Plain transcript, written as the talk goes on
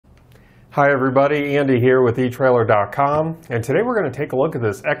Hi everybody, Andy here with etrailer.com, and today we're going to take a look at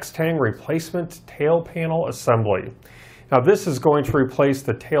this Extang replacement tail panel assembly. Now this is going to replace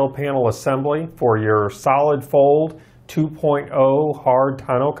the tail panel assembly for your solid fold 2.0 hard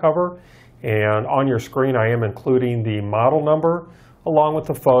tonneau cover, and on your screen I am including the model number along with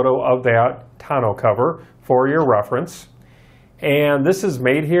the photo of that tonneau cover for your reference. And this is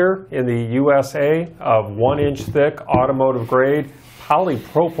made here in the USA of 1-inch thick automotive grade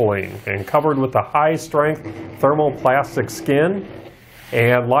polypropylene and covered with a high-strength thermoplastic skin.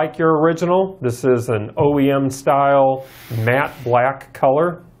 And like your original, this is an OEM-style matte black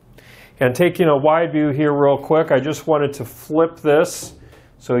color. And taking a wide view here real quick, I just wanted to flip this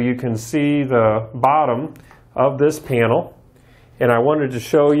so you can see the bottom of this panel. And I wanted to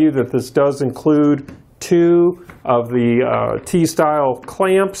show you that this does include two of the T-style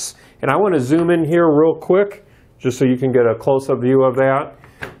clamps. And I want to zoom in here real quick just so you can get a close-up view of that.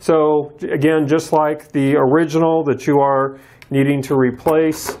 So again, just like the original that you are needing to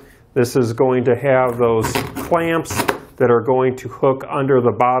replace, this is going to have those clamps that are going to hook under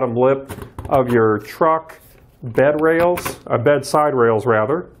the bottom lip of your truck bedside rails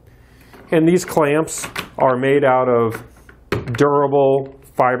rather. And these clamps are made out of durable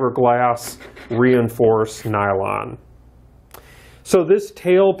fiberglass reinforced nylon. So this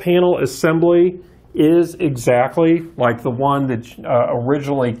tail panel assembly is exactly like the one that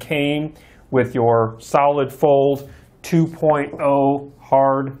originally came with your solid fold 2.0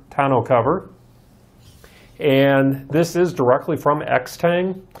 hard tonneau cover. And this is directly from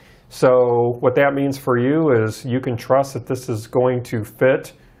Extang. So what that means for you is you can trust that this is going to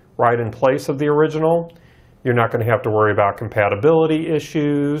fit right in place of the original. You're not going to have to worry about compatibility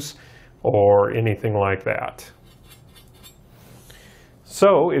issues or anything like that.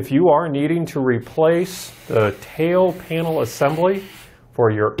 So if you are needing to replace the tail panel assembly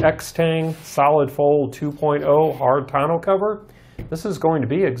for your Extang solid fold 2.0 hard tonneau cover, this is going to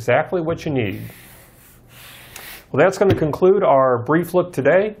be exactly what you need. Well, that's going to conclude our brief look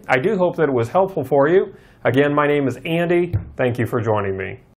today. I do hope that it was helpful for you. Again, my name is Andy. Thank you for joining me.